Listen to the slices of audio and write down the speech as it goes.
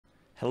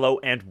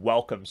Hello and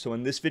welcome. So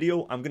in this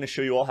video, I'm going to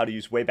show you all how to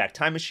use Wayback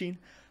Time Machine.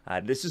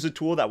 This is a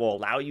tool that will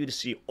allow you to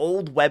see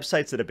old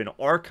websites that have been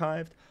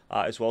archived,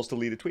 as well as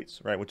deleted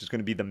tweets, right? Which is going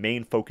to be the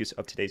main focus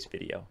of today's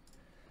video.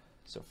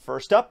 So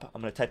first up,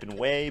 I'm going to type in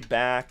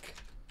Wayback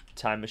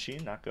Time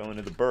Machine, not going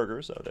into the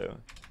burgers, although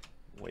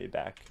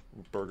Wayback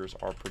burgers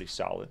are pretty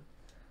solid.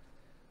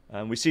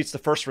 We see it's the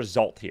first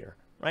result here,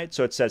 right?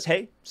 So it says,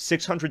 hey,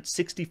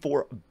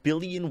 664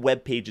 billion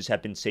web pages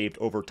have been saved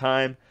over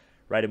time.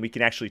 Right, and we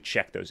can actually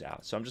check those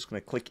out. So I'm just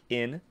going to click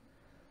in,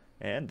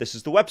 and this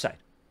is the website.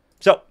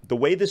 So the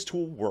way this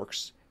tool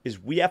works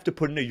is we have to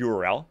put in a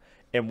URL,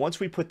 and once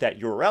we put that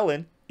URL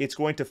in, it's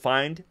going to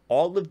find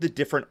all of the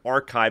different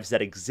archives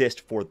that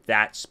exist for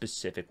that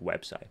specific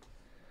website.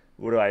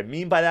 What do I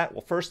mean by that?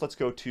 Well, first let's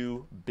go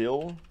to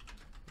Bill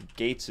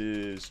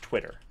Gates's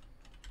Twitter,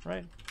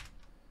 right?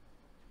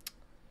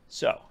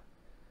 So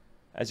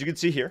as you can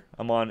see here,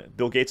 I'm on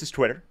Bill Gates's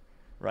Twitter.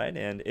 Right,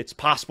 and it's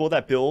possible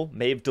that Bill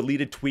may have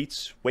deleted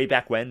tweets way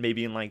back when,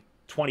 maybe in like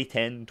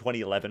 2010,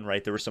 2011,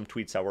 right? There were some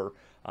tweets that were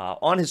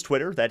on his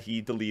Twitter that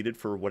he deleted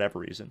for whatever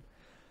reason.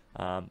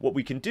 What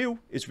we can do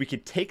is we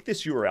could take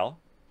this URL,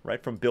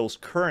 right, from Bill's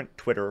current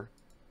Twitter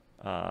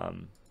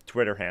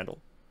handle.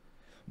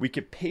 We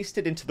could paste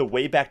it into the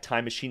Wayback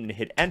Time Machine and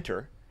hit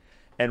enter,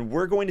 and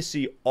we're going to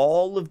see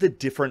all of the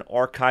different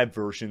archive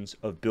versions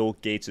of Bill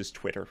Gates's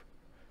Twitter.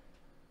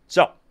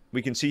 So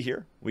we can see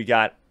here, we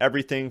got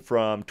everything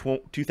from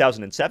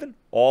 2007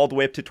 all the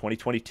way up to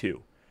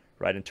 2022,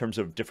 right, in terms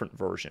of different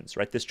versions,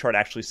 right? This chart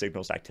actually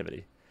signals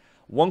activity.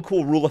 One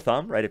cool rule of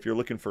thumb, right, if you're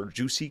looking for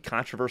juicy,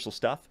 controversial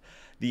stuff,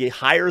 the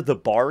higher the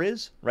bar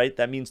is, right,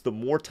 that means the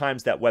more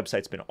times that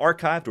website's been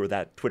archived or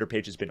that Twitter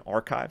page has been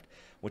archived,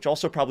 which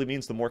also probably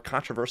means the more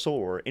controversial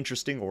or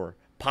interesting or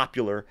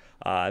popular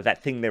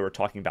that thing they were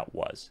talking about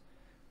was,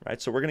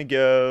 right? So we're going to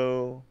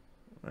go...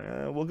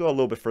 we'll go a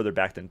little bit further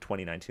back than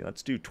 2019.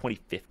 Let's do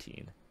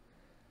 2015.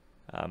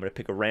 I'm going to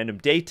pick a random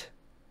date.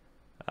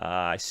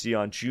 I see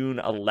on June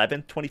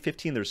 11th,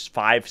 2015, there's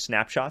 5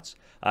 snapshots.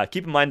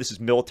 Keep in mind, this is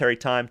military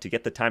time. To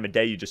get the time of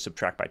day, you just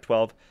subtract by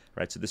 12,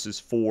 right? So this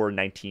is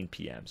 4:19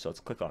 p.m. So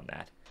let's click on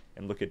that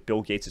and look at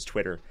Bill Gates's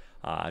Twitter,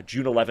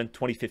 June 11th,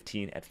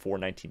 2015 at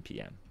 4:19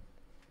 p.m.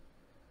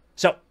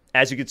 So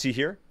as you can see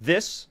here,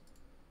 this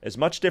is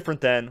much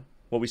different than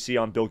what we see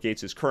on Bill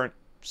Gates's current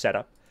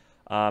setup.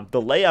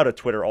 The layout of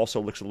Twitter also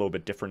looks a little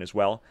bit different as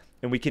well.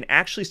 And we can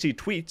actually see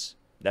tweets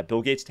that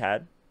Bill Gates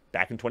had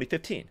back in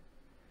 2015.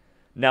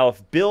 Now,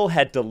 if Bill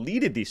had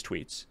deleted these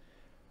tweets,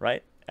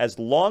 right, as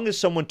long as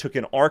someone took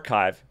an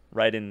archive,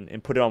 right,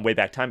 and put it on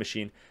Wayback Time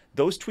Machine,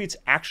 those tweets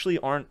actually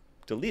aren't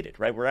deleted,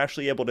 right? We're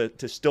actually able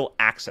to still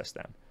access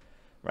them,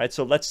 right?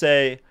 So let's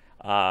say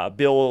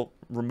Bill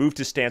removed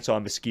his stance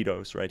on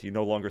mosquitoes, right? He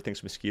no longer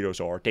thinks mosquitoes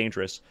are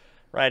dangerous,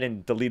 right,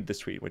 and deleted this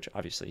tweet, which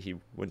obviously he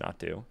would not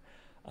do.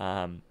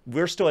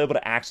 We're still able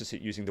to access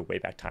it using the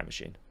Wayback Time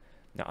Machine.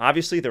 Now,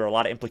 obviously, there are a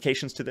lot of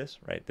implications to this,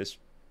 right? This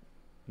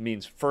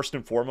means, first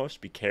and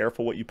foremost, be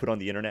careful what you put on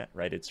the internet,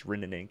 right? It's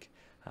written in ink.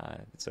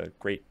 It's a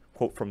great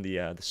quote from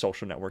the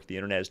social network. The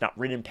internet is not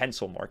written in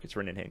pencil, Mark. It's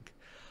written in ink.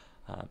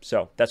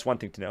 So that's one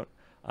thing to note.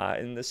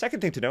 And the second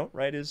thing to note,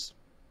 right, is,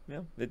 you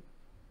know,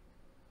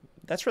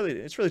 it's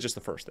really just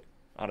the first thing,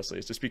 honestly,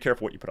 is just be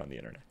careful what you put on the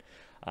internet.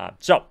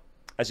 So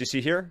as you see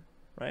here,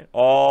 right,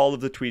 all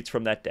of the tweets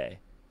from that day,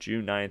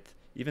 June 9th,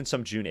 even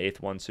some June 8th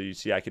ones. So you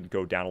see I can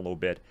go down a little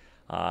bit.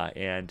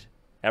 And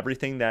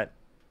everything that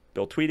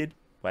Bill tweeted,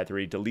 whether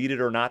he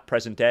deleted or not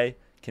present day,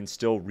 can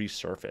still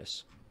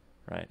resurface,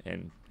 right,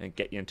 and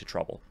get you into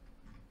trouble.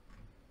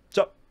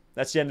 So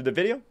that's the end of the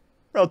video.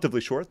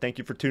 Relatively short. Thank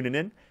you for tuning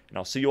in, and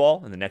I'll see you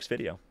all in the next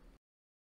video.